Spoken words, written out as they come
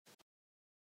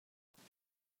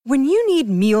When you need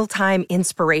mealtime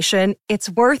inspiration, it's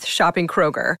worth shopping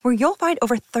Kroger, where you'll find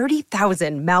over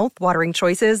 30,000 mouth-watering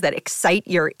choices that excite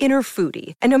your inner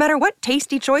foodie. And no matter what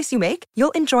tasty choice you make,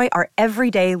 you'll enjoy our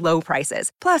everyday low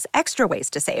prices, plus extra ways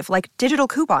to save, like digital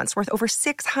coupons worth over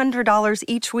 $600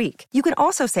 each week. You can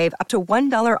also save up to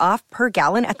 $1 off per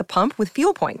gallon at the pump with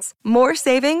fuel points. More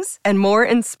savings and more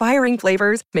inspiring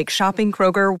flavors make shopping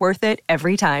Kroger worth it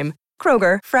every time.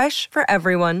 Kroger, fresh for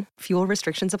everyone. Fuel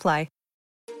restrictions apply.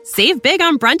 Save big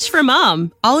on brunch for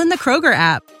mom, all in the Kroger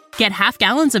app. Get half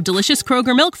gallons of delicious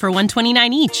Kroger milk for $1.29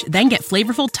 each. Then get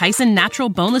flavorful Tyson natural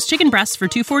boneless chicken breasts for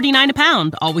 $2.49 a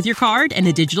pound, all with your card and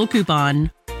a digital coupon.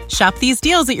 Shop these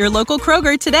deals at your local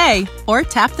Kroger today, or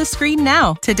tap the screen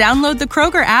now to download the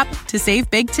Kroger app to save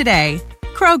big today.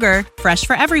 Kroger, fresh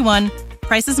for everyone.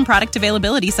 Prices and product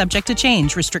availability subject to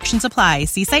change. Restrictions apply.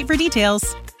 See site for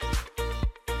details.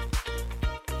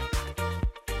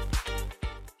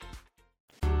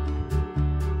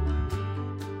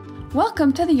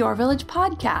 Welcome to the Your Village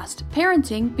podcast,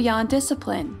 Parenting Beyond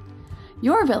Discipline.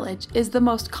 Your Village is the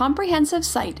most comprehensive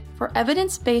site for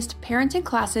evidence-based parenting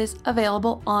classes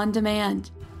available on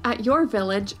demand at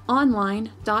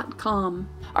yourvillageonline.com.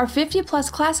 Our 50-plus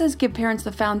classes give parents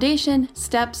the foundation,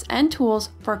 steps, and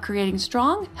tools for creating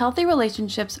strong, healthy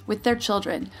relationships with their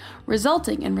children,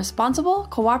 resulting in responsible,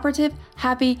 cooperative,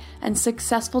 happy, and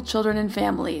successful children and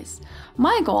families.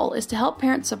 My goal is to help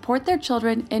parents support their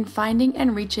children in finding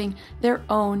and reaching their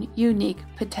own unique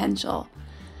potential.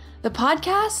 The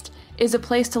podcast is a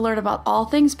place to learn about all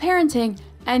things parenting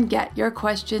and get your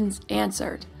questions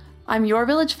answered. I'm Your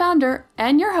Village founder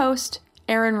and your host,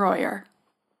 Erin Royer.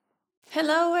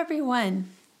 Hello, everyone.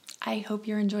 I hope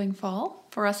you're enjoying fall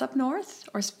for us up north,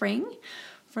 or spring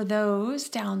for those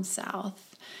down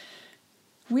south.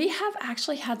 We have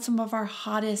actually had some of our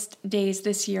hottest days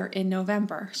this year in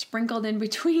November, sprinkled in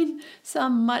between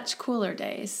some much cooler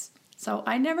days. So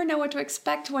I never know what to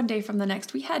expect one day from the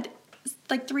next. We had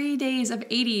like 3 days of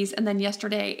 80s, and then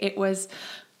yesterday it was,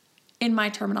 in my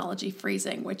terminology,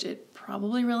 freezing, which it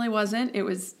probably really wasn't. It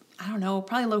was, I don't know,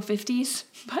 probably low 50s,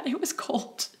 but it was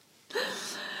cold.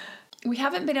 We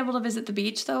haven't been able to visit the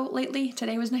beach, though, lately.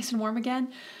 Today was nice and warm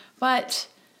again, but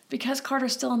because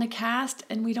Carter's still in a cast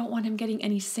and we don't want him getting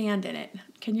any sand in it.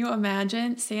 Can you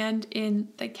imagine sand in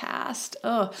the cast?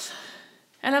 Ugh.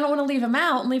 And I don't want to leave him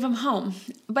out and leave him home.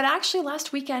 But actually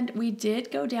last weekend we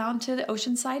did go down to the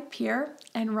Oceanside Pier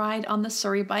and ride on the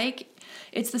Surrey bike.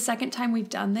 It's the second time we've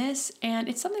done this, and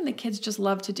it's something that kids just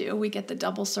love to do. We get the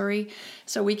double Surrey,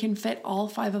 so we can fit all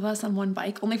 5 of us on one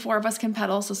bike. Only 4 of us can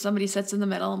pedal, so somebody sits in the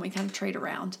middle and we kind of trade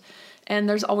around. And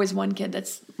there's always one kid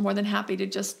that's more than happy to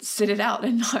just sit it out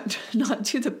and not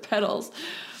do the pedals.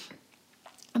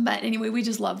 But anyway, we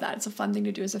just love that. It's a fun thing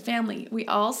to do as a family. We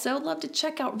also love to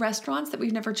check out restaurants that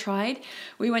we've never tried.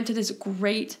 We went to this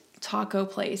great taco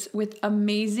place with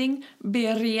amazing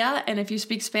birria. And if you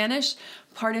speak Spanish,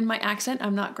 pardon my accent,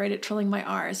 I'm not great at trilling my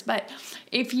R's. But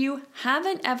if you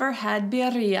haven't ever had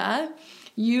birria,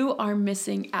 you are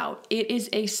missing out. It is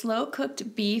a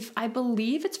slow-cooked beef. I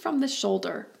believe it's from the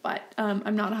shoulder, but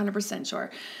I'm not 100%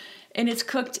 sure. And it's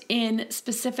cooked in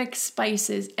specific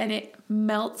spices, and it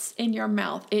melts in your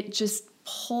mouth. It just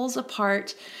pulls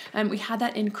apart. And we had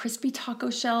that in crispy taco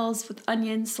shells with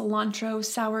onions, cilantro,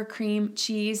 sour cream,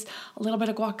 cheese, a little bit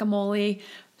of guacamole.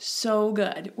 So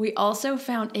good. We also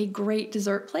found a great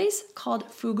dessert place called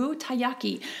Fugu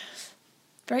Taiyaki.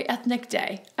 Very ethnic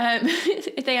day.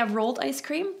 They have rolled ice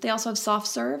cream. They also have soft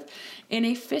serve in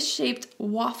a fish-shaped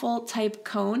waffle type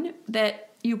cone that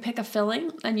you pick a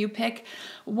filling and you pick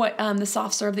what the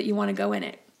soft serve that you want to go in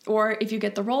it. Or if you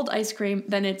get the rolled ice cream,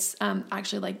 then it's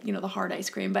actually like, the hard ice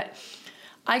cream. But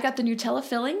I got the Nutella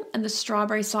filling and the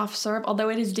strawberry soft serve, although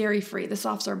it is dairy-free. The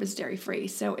soft serve is dairy-free,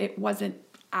 so it wasn't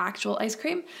actual ice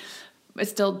cream.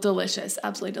 It's still delicious,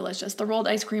 absolutely delicious. The rolled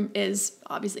ice cream is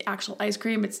obviously actual ice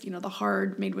cream. It's, the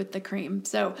hard made with the cream.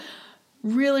 So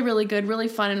really, really good, really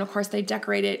fun. And of course they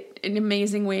decorate it in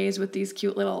amazing ways with these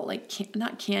cute little,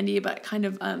 not candy, but kind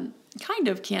of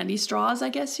candy straws, I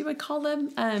guess you would call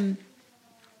them.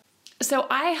 So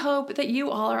I hope that you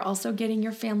all are also getting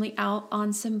your family out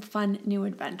on some fun new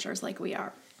adventures like we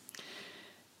are.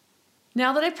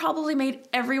 Now that I've probably made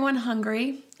everyone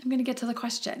hungry, I'm going to get to the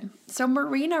question. So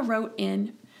Marina wrote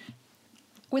in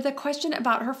with a question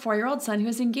about her 4-year-old son who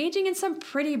is engaging in some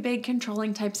pretty big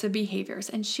controlling types of behaviors.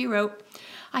 And she wrote,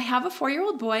 I have a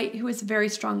 4-year-old boy who is very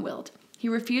strong-willed. He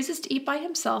refuses to eat by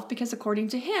himself because, according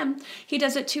to him, he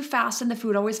does it too fast and the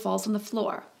food always falls on the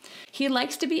floor. He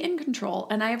likes to be in control,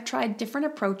 and I have tried different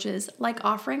approaches, like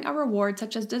offering a reward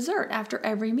such as dessert after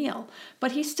every meal,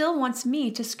 but he still wants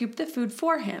me to scoop the food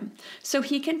for him so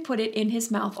he can put it in his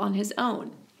mouth on his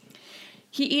own.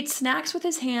 He eats snacks with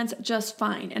his hands just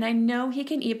fine, and I know he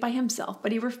can eat by himself,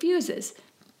 but he refuses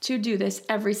to do this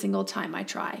every single time I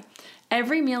try.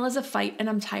 Every meal is a fight, and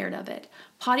I'm tired of it.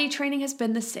 Potty training has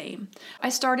been the same. I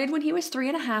started when he was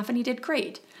 3.5, and he did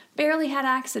great. Barely had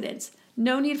accidents.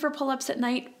 No need for pull-ups at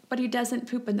night, but he doesn't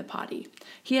poop in the potty.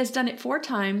 He has done it 4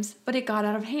 times, but it got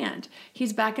out of hand.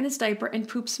 He's back in his diaper and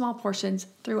poops small portions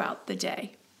throughout the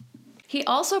day. He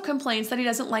also complains that he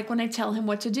doesn't like when I tell him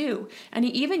what to do, and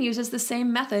he even uses the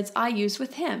same methods I use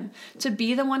with him, to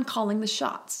be the one calling the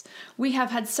shots. We have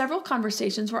had several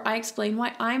conversations where I explain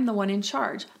why I'm the one in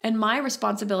charge and my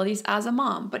responsibilities as a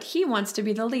mom, but he wants to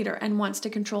be the leader and wants to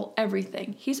control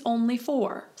everything. He's only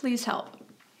 4. Please help.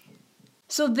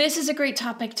 So this is a great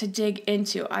topic to dig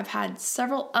into. I've had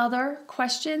several other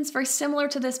questions very similar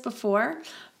to this before,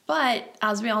 but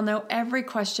as we all know, every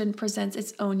question presents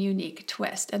its own unique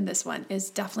twist, and this one is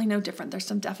definitely no different. There's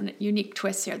some definite unique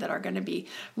twists here that are going to be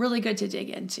really good to dig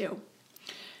into.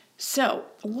 So,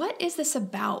 what is this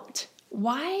about?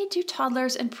 Why do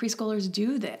toddlers and preschoolers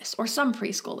do this, or some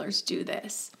preschoolers do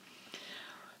this?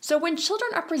 So when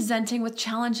children are presenting with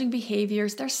challenging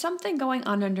behaviors, there's something going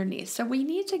on underneath. So we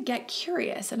need to get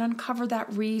curious and uncover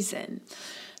that reason.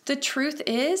 The truth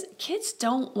is, kids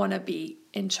don't want to be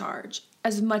in charge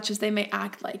as much as they may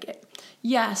act like it.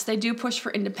 Yes, they do push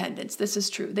for independence. This is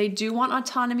true. They do want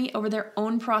autonomy over their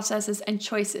own processes and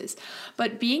choices.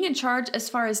 But being in charge as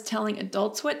far as telling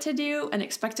adults what to do and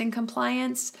expecting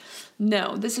compliance,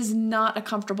 no, this is not a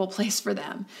comfortable place for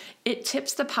them. It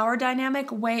tips the power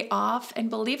dynamic way off, and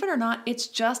believe it or not, it's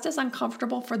just as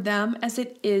uncomfortable for them as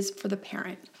it is for the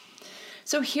parent.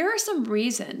 So here are some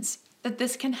reasons that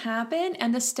this can happen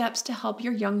and the steps to help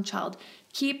your young child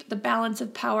keep the balance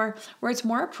of power where it's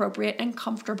more appropriate and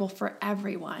comfortable for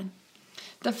everyone.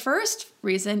 The first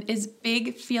reason is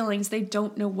big feelings they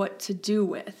don't know what to do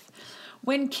with.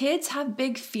 When kids have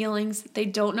big feelings, they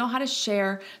don't know how to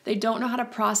share, they don't know how to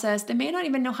process, they may not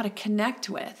even know how to connect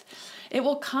with. It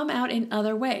will come out in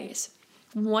other ways.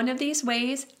 One of these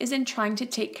ways is in trying to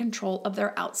take control of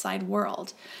their outside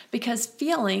world, because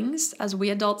feelings, as we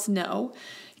adults know,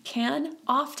 can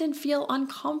often feel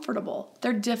uncomfortable.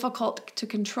 They're difficult to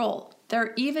control.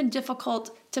 They're even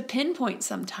difficult to pinpoint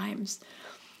sometimes.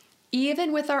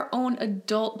 Even with our own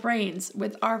adult brains,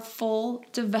 with our full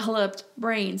developed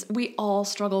brains, we all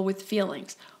struggle with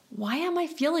feelings. Why am I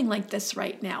feeling like this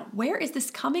right now? Where is this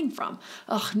coming from?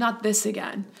 Ugh, not this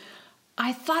again.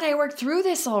 I thought I worked through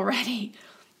this already,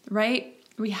 right?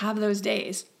 We have those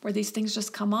days where these things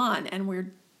just come on and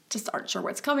we're just aren't sure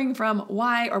where it's coming from,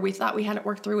 why, or we thought we had it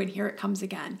worked through and here it comes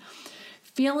again.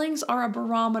 Feelings are a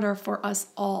barometer for us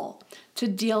all to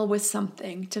deal with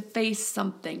something, to face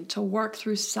something, to work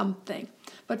through something.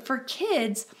 But for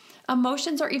kids,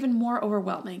 emotions are even more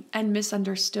overwhelming and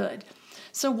misunderstood.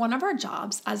 So one of our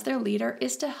jobs as their leader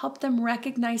is to help them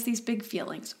recognize these big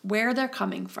feelings, where they're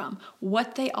coming from,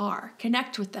 what they are,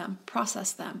 connect with them,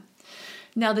 process them.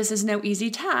 Now, this is no easy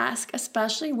task,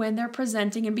 especially when they're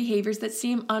presenting in behaviors that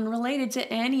seem unrelated to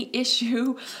any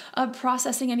issue of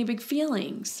processing any big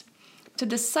feelings. To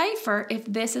decipher if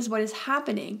this is what is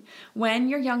happening when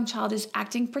your young child is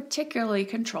acting particularly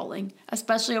controlling,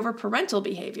 especially over parental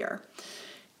behavior,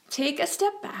 take a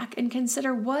step back and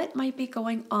consider what might be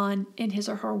going on in his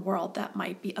or her world that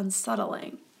might be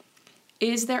unsettling.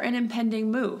 Is there an impending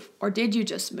move, or did you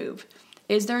just move?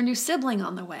 Is there a new sibling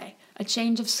on the way? A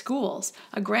change of schools,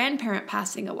 a grandparent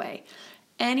passing away,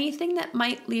 anything that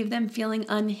might leave them feeling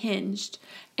unhinged.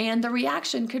 And the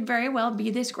reaction could very well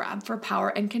be this grab for power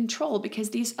and control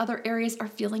because these other areas are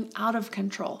feeling out of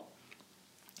control.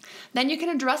 Then you can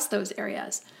address those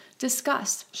areas,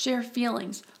 discuss, share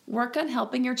feelings, work on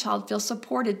helping your child feel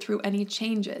supported through any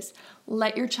changes.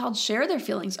 Let your child share their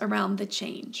feelings around the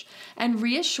change and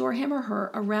reassure him or her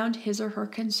around his or her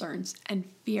concerns and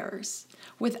fears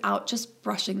without just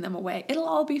brushing them away. It'll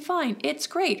all be fine. It's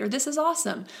great, or this is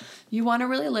awesome. You want to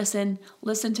really listen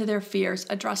to their fears,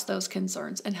 address those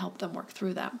concerns, and help them work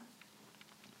through them.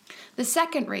 The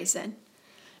second reason,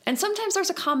 and sometimes there's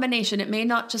a combination. It may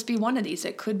not just be one of these.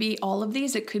 It could be all of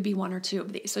these. It could be one or two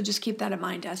of these. So just keep that in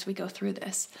mind as we go through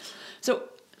this. So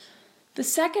the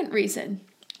second reason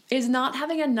is not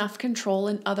having enough control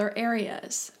in other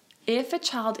areas. If a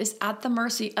child is at the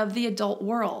mercy of the adult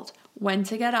world, when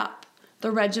to get up,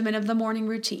 the regimen of the morning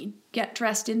routine, Get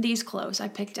dressed in these clothes I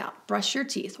picked out. Brush your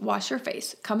teeth, wash your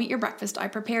face, come eat your breakfast I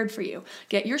prepared for you.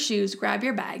 Get your shoes, grab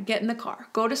your bag, get in the car,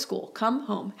 go to school, come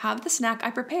home, have the snack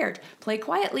I prepared, play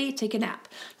quietly, take a nap.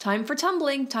 Time for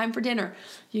tumbling, time for dinner.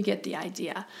 You get the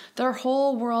idea. Their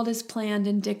whole world is planned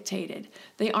and dictated.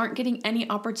 They aren't getting any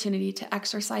opportunity to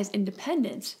exercise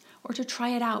independence or to try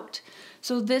it out.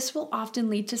 So this will often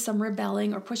lead to some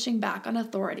rebelling or pushing back on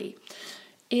authority.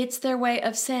 It's their way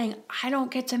of saying, I don't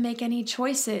get to make any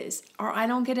choices, or I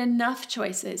don't get enough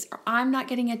choices, or I'm not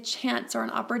getting a chance or an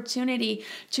opportunity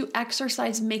to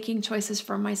exercise making choices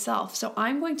for myself. So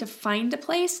I'm going to find a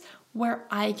place where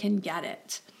I can get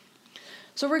it.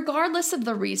 So regardless of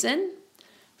the reason,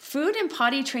 food and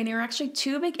potty training are actually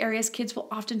two big areas kids will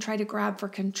often try to grab for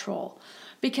control,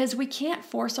 because we can't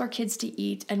force our kids to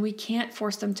eat and we can't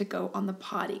force them to go on the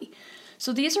potty.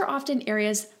 So these are often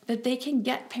areas that they can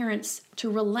get parents to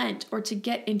relent or to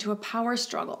get into a power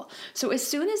struggle. So as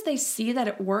soon as they see that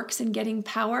it works in getting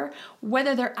power,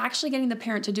 whether they're actually getting the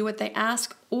parent to do what they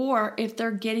ask or if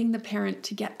they're getting the parent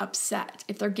to get upset,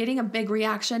 if they're getting a big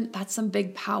reaction, that's some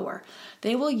big power.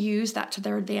 They will use that to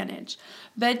their advantage.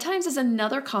 Bedtimes is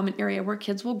another common area where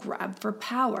kids will grab for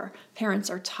power. Parents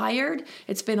are tired,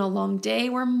 it's been a long day,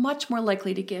 we're much more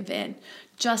likely to give in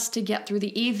just to get through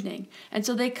the evening. And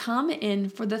so they come in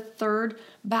for the third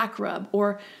back rub,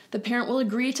 or the parent will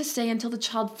agree to stay until the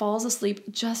child falls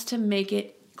asleep just to make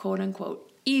it, quote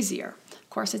unquote, easier. Of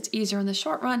course, it's easier in the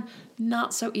short run,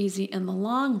 not so easy in the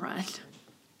long run.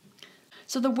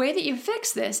 So the way that you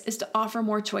fix this is to offer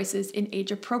more choices in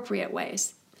age-appropriate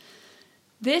ways.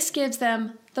 This gives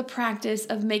them the practice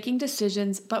of making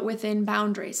decisions, but within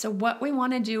boundaries. So what we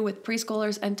want to do with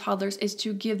preschoolers and toddlers is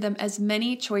to give them as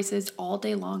many choices all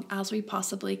day long as we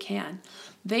possibly can.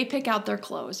 They pick out their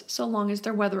clothes, so long as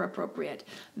they're weather appropriate.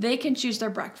 They can choose their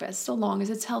breakfast, so long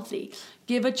as it's healthy.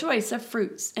 Give a choice of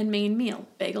fruits and main meal,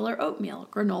 bagel or oatmeal,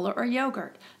 granola or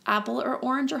yogurt, apple or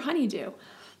orange or honeydew.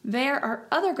 There are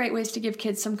other great ways to give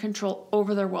kids some control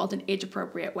over their world in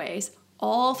age-appropriate ways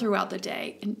all throughout the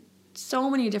day, and so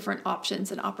many different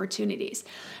options and opportunities.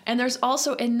 And there's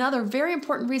also another very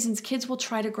important reasons kids will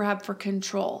try to grab for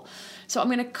control. So I'm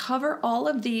going to cover all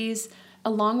of these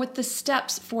along with the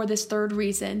steps for this third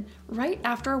reason right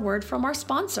after a word from our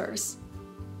sponsors.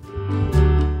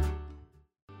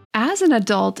 As an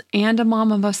adult and a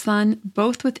mom of a son,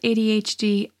 both with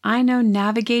ADHD, I know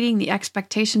navigating the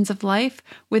expectations of life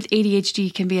with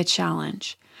ADHD can be a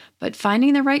challenge. But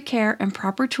finding the right care and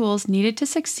proper tools needed to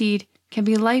succeed can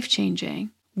be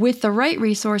life-changing. With the right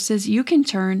resources, you can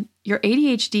turn your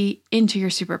ADHD into your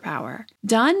superpower.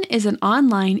 Done is an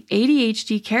online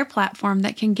ADHD care platform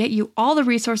that can get you all the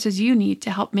resources you need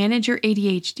to help manage your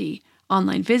ADHD,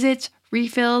 online visits,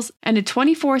 refills, and a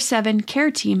 24/7 care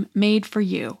team made for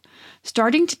you.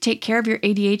 Starting to take care of your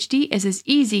ADHD is as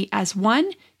easy as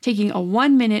 1, taking a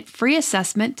 1-minute free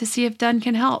assessment to see if Done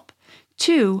can help.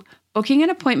 2, booking an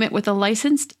appointment with a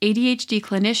licensed ADHD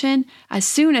clinician as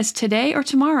soon as today or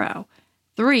tomorrow.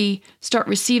 3, start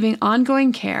receiving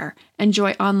ongoing care.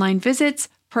 Enjoy online visits,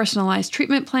 personalized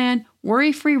treatment plan,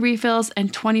 worry-free refills,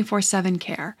 and 24/7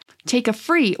 care. Take a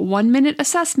free 1-minute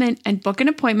assessment and book an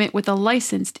appointment with a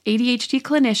licensed ADHD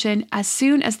clinician as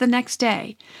soon as the next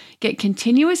day. Get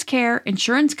continuous care,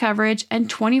 insurance coverage, and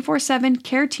 24/7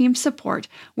 care team support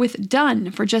with Done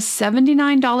for just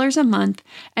 $79 a month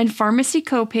and pharmacy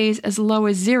copays as low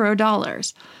as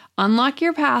 $0. Unlock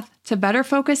your path to better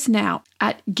focus now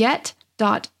at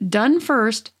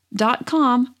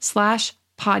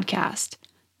get.donefirst.com/podcast.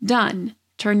 Done.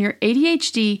 Turn your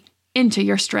ADHD into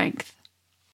your strength.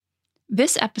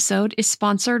 This episode is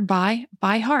sponsored by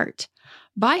ByHeart.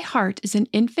 ByHeart is an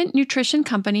infant nutrition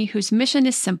company whose mission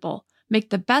is simple: make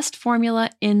the best formula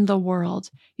in the world.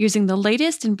 Using the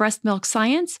latest in breast milk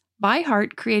science,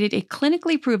 ByHeart created a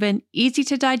clinically proven,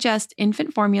 easy-to-digest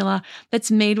infant formula that's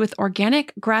made with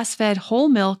organic, grass-fed whole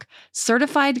milk,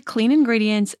 certified clean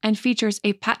ingredients, and features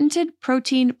a patented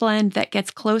protein blend that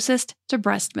gets closest to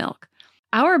breast milk.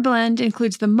 Our blend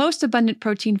includes the most abundant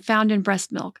protein found in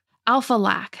breast milk,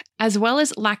 alpha-lac, as well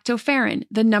as lactoferrin,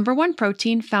 the #1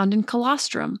 protein found in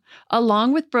colostrum,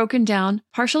 along with broken down,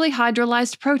 partially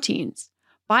hydrolyzed proteins.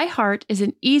 ByHeart is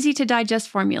an easy-to-digest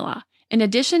formula. In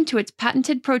addition to its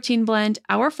patented protein blend,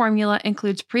 our formula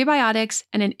includes prebiotics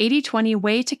and an 80-20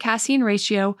 whey-to-casein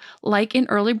ratio like in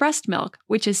early breast milk,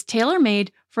 which is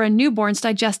tailor-made for a newborn's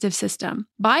digestive system.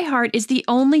 ByHeart is the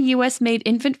only U.S.-made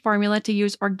infant formula to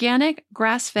use organic,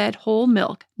 grass-fed whole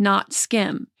milk, not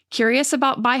skim. Curious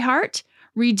about ByHeart?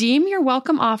 Redeem your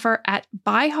welcome offer at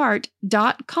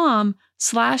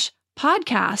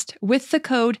byheart.com/podcast with the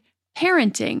code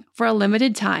Parenting for a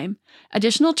limited time.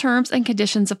 Additional terms and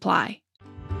conditions apply.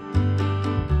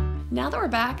 Now that we're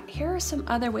back, here are some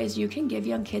other ways you can give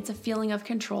young kids a feeling of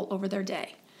control over their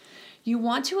day. You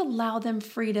want to allow them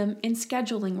freedom in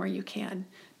scheduling where you can.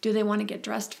 Do they want to get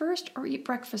dressed first or eat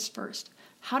breakfast first?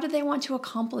 How do they want to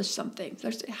accomplish something?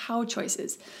 There's how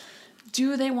choices.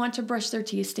 Do they want to brush their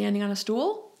teeth standing on a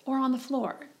stool or on the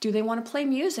floor? Do they want to play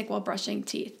music while brushing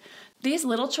teeth? These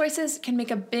little choices can make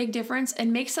a big difference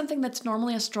and make something that's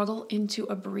normally a struggle into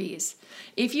a breeze.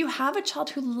 If you have a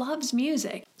child who loves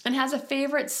music and has a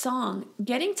favorite song,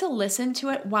 getting to listen to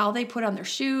it while they put on their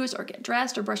shoes or get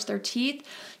dressed or brush their teeth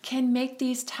can make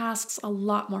these tasks a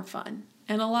lot more fun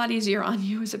and a lot easier on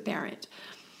you as a parent.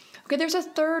 Okay, there's a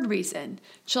third reason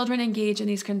children engage in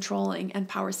these controlling and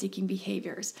power-seeking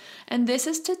behaviors, and this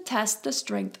is to test the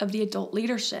strength of the adult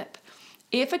leadership.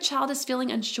 If a child is feeling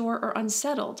unsure or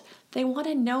unsettled, they want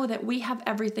to know that we have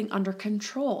everything under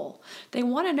control. They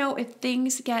want to know if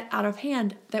things get out of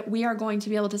hand, that we are going to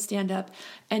be able to stand up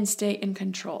and stay in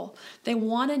control. They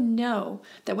want to know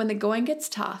that when the going gets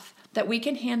tough, that we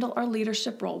can handle our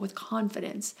leadership role with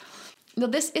confidence. Now,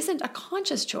 this isn't a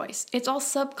conscious choice. It's all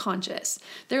subconscious.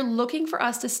 They're looking for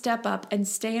us to step up and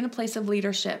stay in a place of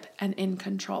leadership and in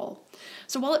control.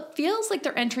 So while it feels like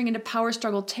they're entering into power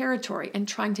struggle territory and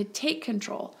trying to take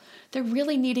control, they're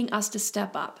really needing us to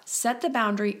step up, set the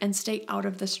boundary, and stay out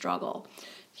of the struggle.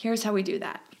 Here's how we do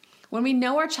that. When we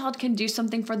know our child can do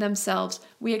something for themselves,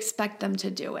 we expect them to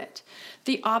do it.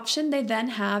 The option they then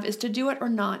have is to do it or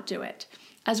not do it,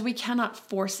 as we cannot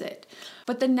force it.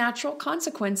 But the natural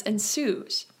consequence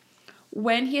ensues.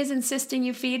 When he is insisting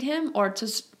you feed him or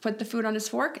to put the food on his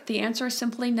fork, the answer is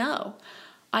simply no.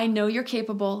 I know you're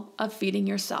capable of feeding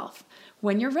yourself.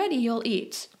 When you're ready, you'll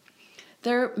eat.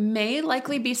 There may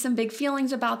likely be some big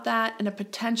feelings about that and a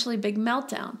potentially big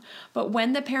meltdown, but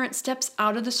when the parent steps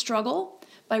out of the struggle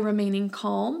by remaining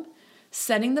calm,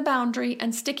 setting the boundary,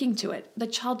 and sticking to it, the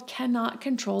child cannot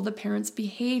control the parent's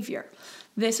behavior.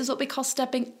 This is what we call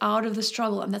stepping out of the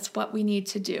struggle, and that's what we need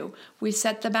to do. We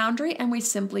set the boundary and we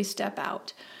simply step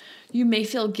out. You may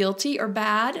feel guilty or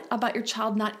bad about your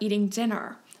child not eating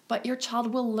dinner, but your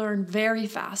child will learn very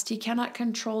fast. He cannot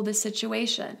control this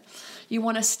situation. You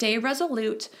want to stay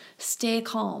resolute, stay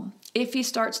calm. If he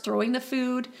starts throwing the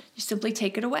food, you simply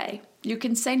take it away. You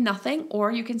can say nothing,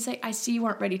 or you can say, I see you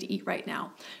aren't ready to eat right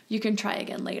now. You can try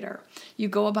again later. You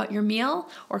go about your meal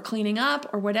or cleaning up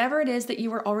or whatever it is that you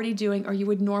were already doing or you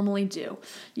would normally do.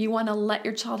 You want to let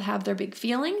your child have their big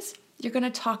feelings. You're going to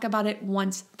talk about it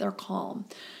once they're calm.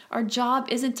 Our job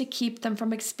isn't to keep them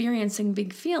from experiencing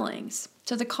big feelings.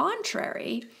 To the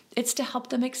contrary, it's to help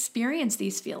them experience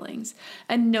these feelings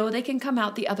and know they can come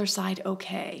out the other side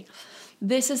okay.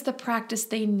 This is the practice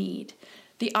they need.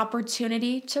 The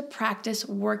opportunity to practice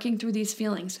working through these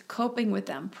feelings, coping with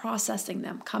them, processing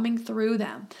them, coming through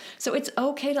them. So it's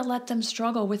okay to let them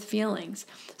struggle with feelings,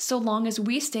 so long as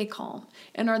we stay calm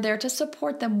and are there to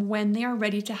support them when they are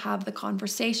ready to have the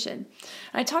conversation.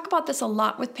 And I talk about this a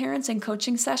lot with parents in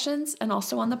coaching sessions and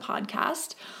also on the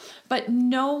podcast. But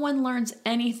no one learns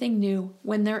anything new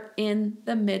when they're in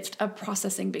the midst of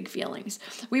processing big feelings.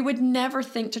 We would never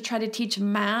think to try to teach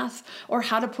math or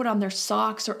how to put on their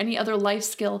socks or any other life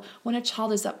skill when a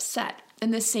child is upset.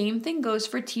 And the same thing goes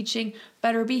for teaching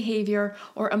better behavior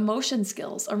or emotion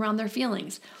skills around their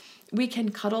feelings. We can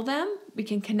cuddle them, we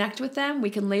can connect with them, we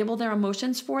can label their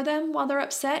emotions for them while they're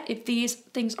upset if these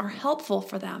things are helpful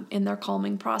for them in their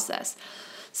calming process.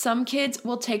 Some kids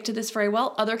will take to this very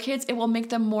well. Other kids, it will make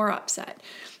them more upset.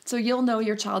 So you'll know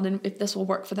your child and if this will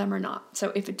work for them or not.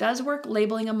 So if it does work,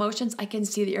 labeling emotions, I can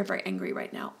see that you're very angry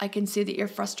right now. I can see that you're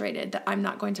frustrated, that I'm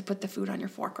not going to put the food on your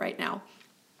fork right now.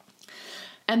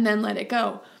 And then let it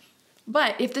go.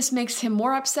 But if this makes him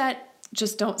more upset,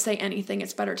 just don't say anything.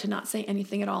 It's better to not say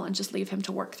anything at all and just leave him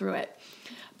to work through it.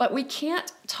 But we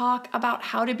can't talk about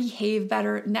how to behave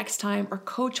better next time or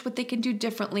coach what they can do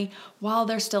differently while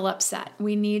they're still upset.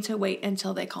 We need to wait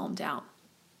until they calm down.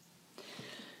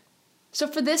 So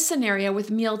for this scenario with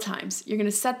meal times, you're going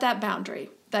to set that boundary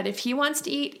that if he wants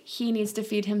to eat, he needs to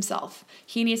feed himself.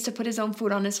 He needs to put his own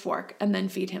food on his fork and then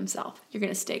feed himself. You're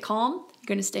going to stay calm. You're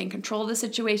going to stay in control of the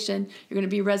situation. You're going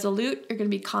to be resolute. You're going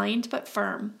to be kind but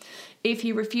firm. If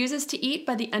he refuses to eat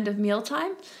by the end of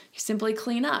mealtime, you simply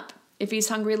clean up. If he's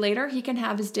hungry later, he can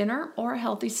have his dinner or a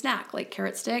healthy snack like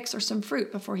carrot sticks or some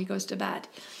fruit before he goes to bed.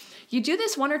 You do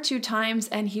this 1 or 2 times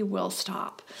and he will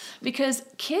stop, because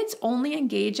kids only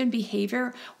engage in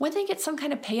behavior when they get some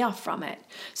kind of payoff from it.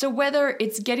 So whether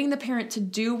it's getting the parent to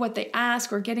do what they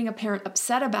ask or getting a parent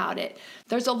upset about it,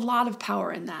 there's a lot of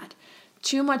power in that.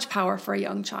 too much power for a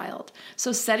young child.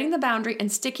 So setting the boundary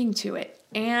and sticking to it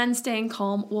and staying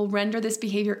calm will render this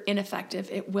behavior ineffective.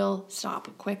 It will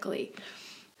stop quickly.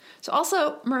 So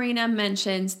also, Marina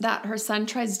mentions that her son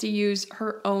tries to use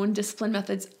her own discipline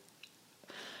methods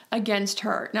against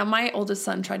her. Now, my oldest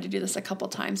son tried to do this a couple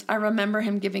times. I remember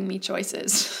him giving me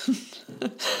choices.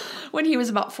 When he was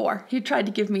about 4, he tried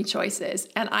to give me choices.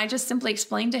 And I just simply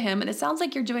explained to him, and it sounds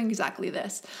like you're doing exactly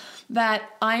this, that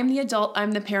I am the adult,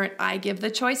 I'm the parent, I give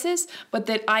the choices, but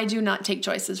that I do not take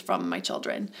choices from my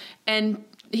children. And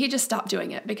he just stopped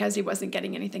doing it because he wasn't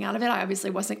getting anything out of it. I obviously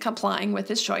wasn't complying with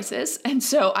his choices. And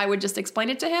so I would just explain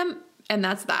it to him, and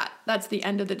that's that. That's the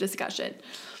end of the discussion.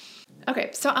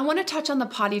 Okay, so I want to touch on the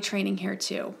potty training here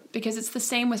too, because it's the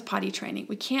same with potty training.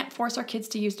 We can't force our kids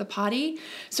to use the potty.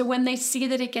 So when they see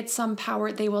that it gets some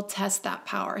power, they will test that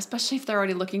power, especially if they're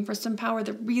already looking for some power.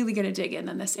 They're really going to dig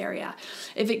in this area.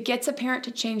 If it gets a parent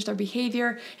to change their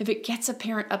behavior, if it gets a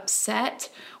parent upset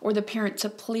or the parent to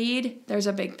plead, there's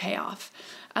a big payoff.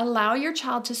 Allow your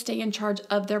child to stay in charge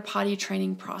of their potty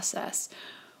training process.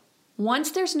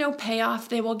 Once there's no payoff,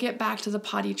 they will get back to the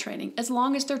potty training as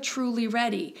long as they're truly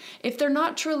ready. If they're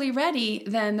not truly ready,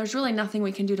 then there's really nothing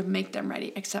we can do to make them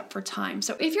ready except for time.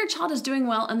 So if your child is doing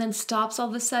well and then stops all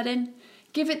of a sudden,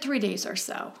 give it 3 days or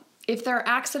so. If there are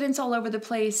accidents all over the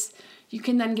place, you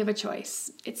can then give a choice.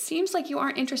 It seems like you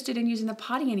aren't interested in using the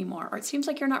potty anymore, or it seems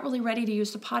like you're not really ready to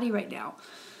use the potty right now.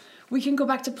 We can go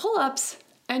back to pull-ups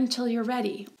until you're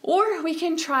ready. Or we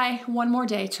can try one more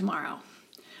day tomorrow.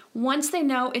 Once they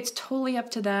know it's totally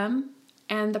up to them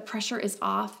and the pressure is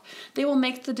off, they will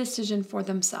make the decision for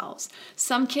themselves.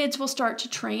 Some kids will start to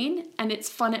train and it's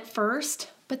fun at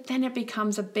first, but then it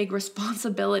becomes a big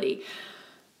responsibility.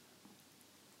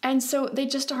 And so they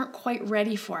just aren't quite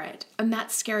ready for it, and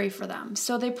that's scary for them.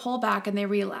 So they pull back and they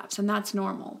relapse, and that's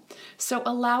normal. So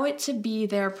allow it to be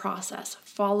their process.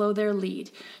 Follow their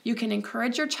lead. You can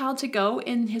encourage your child to go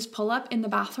in his pull-up in the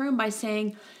bathroom by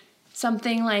saying,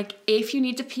 something like, if you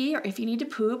need to pee or if you need to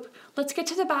poop, let's get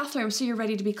to the bathroom so you're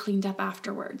ready to be cleaned up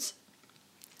afterwards.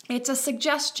 It's a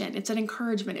suggestion, it's an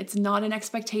encouragement, it's not an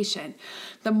expectation.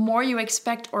 The more you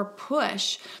expect or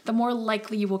push, the more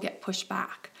likely you will get pushed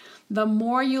back. The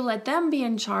more you let them be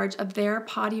in charge of their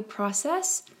potty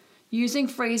process, using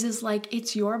phrases like,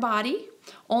 it's your body,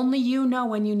 only you know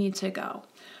when you need to go.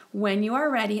 When you are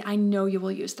ready, I know you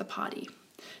will use the potty.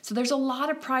 So there's a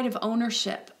lot of pride of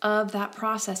ownership of that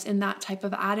process in that type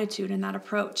of attitude and that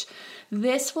approach.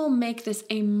 This will make this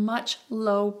a much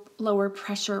lower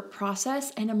pressure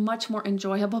process and a much more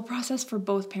enjoyable process for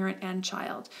both parent and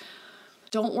child.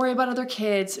 Don't worry about other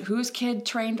kids, whose kid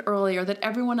trained earlier, that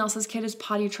everyone else's kid is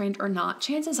potty trained or not.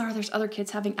 Chances are there's other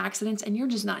kids having accidents and you're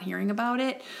just not hearing about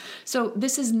it. So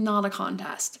this is not a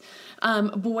contest.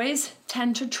 Boys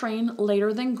tend to train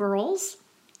later than girls.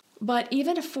 But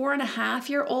even a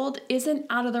 4.5-year-old isn't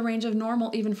out of the range of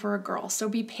normal even for a girl. So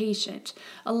be patient.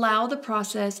 Allow the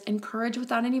process, encourage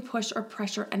without any push or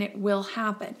pressure, and it will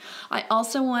happen. I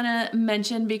also want to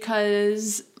mention,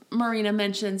 because Marina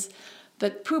mentions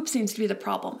that poop seems to be the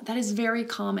problem. That is very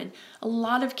common. A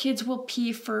lot of kids will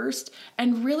pee first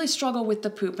and really struggle with the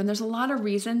poop. And there's a lot of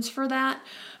reasons for that.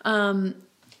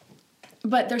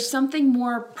 But there's something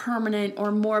more permanent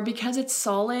or more, because it's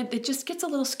solid, it just gets a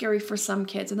little scary for some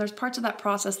kids. And there's parts of that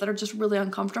process that are just really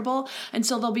uncomfortable. And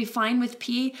so they'll be fine with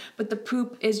pee, but the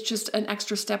poop is just an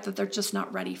extra step that they're just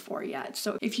not ready for yet.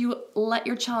 So if you allow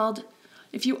your child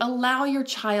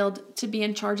to be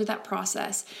in charge of that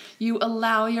process, you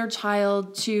allow your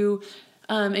child to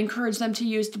encourage them to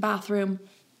use the bathroom,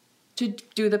 to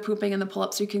do the pooping and the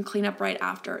pull-ups so you can clean up right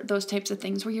after, those types of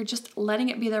things where you're just letting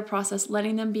it be their process,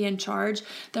 letting them be in charge,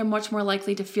 they're much more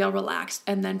likely to feel relaxed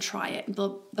and then try it.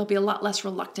 They'll be a lot less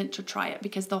reluctant to try it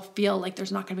because they'll feel like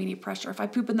there's not going to be any pressure. If I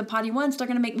poop in the potty once, they're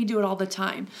going to make me do it all the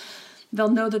time. They'll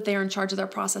know that they're in charge of their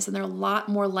process and they're a lot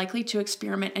more likely to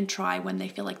experiment and try when they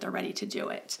feel like they're ready to do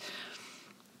it.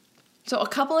 So a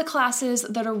couple of classes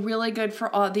that are really good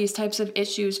for all these types of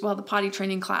issues, the potty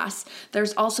training class.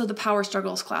 There's also the power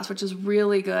struggles class, which is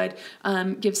really good.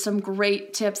 Gives some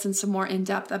great tips and some more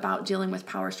in-depth about dealing with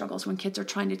power struggles when kids are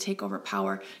trying to take over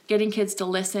power, getting kids to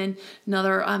listen.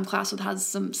 Another class that has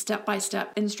some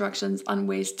step-by-step instructions on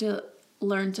ways to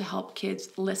learn to help kids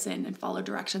listen and follow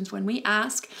directions when we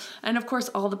ask. And of course,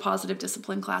 all the positive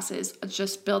discipline classes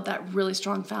just build that really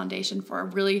strong foundation for a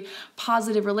really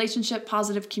positive relationship,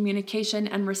 positive communication,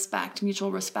 and respect,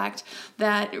 mutual respect,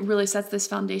 that really sets this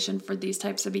foundation for these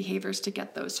types of behaviors to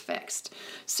get those fixed.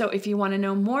 So if you want to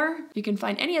know more, you can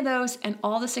find any of those and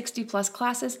all the 60 plus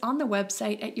classes on the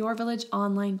website at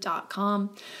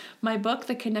yourvillageonline.com. My book,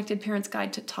 The Connected Parent's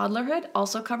Guide to Toddlerhood,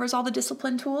 also covers all the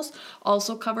discipline tools,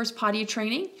 also covers potty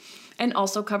training, and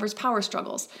also covers power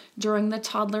struggles during the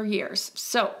toddler years.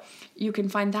 So you can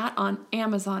find that on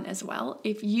Amazon as well.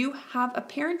 If you have a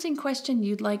parenting question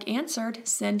you'd like answered,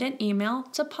 send an email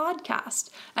to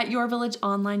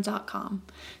podcast@yourvillageonline.com.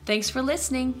 Thanks for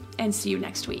listening, and see you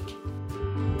next week.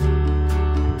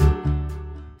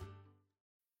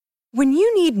 When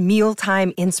you need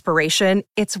mealtime inspiration,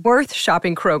 it's worth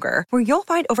shopping Kroger, where you'll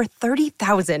find over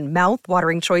 30,000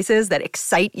 mouth-watering choices that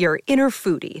excite your inner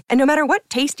foodie. And no matter what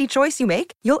tasty choice you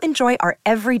make, you'll enjoy our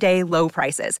everyday low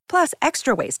prices, plus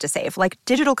extra ways to save, like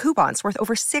digital coupons worth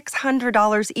over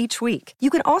 $600 each week. You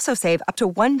can also save up to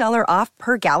 $1 off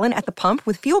per gallon at the pump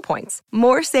with fuel points.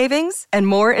 More savings and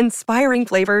more inspiring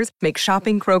flavors make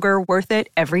shopping Kroger worth it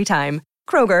every time.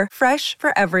 Kroger, fresh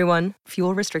for everyone.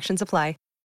 Fuel restrictions apply.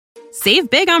 Save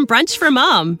big on brunch for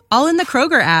mom, all in the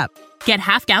Kroger app. Get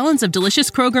half gallons of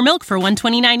delicious Kroger milk for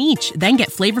 $1.29 each. Then get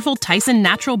flavorful Tyson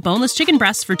natural boneless chicken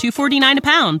breasts for $2.49 a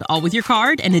pound, all with your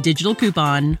card and a digital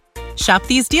coupon. Shop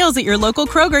these deals at your local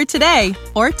Kroger today,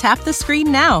 or tap the screen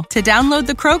now to download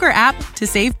the Kroger app to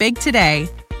save big today.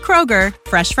 Kroger,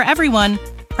 fresh for everyone.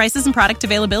 Prices and product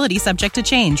availability subject to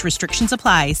change. Restrictions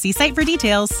apply. See site for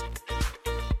details.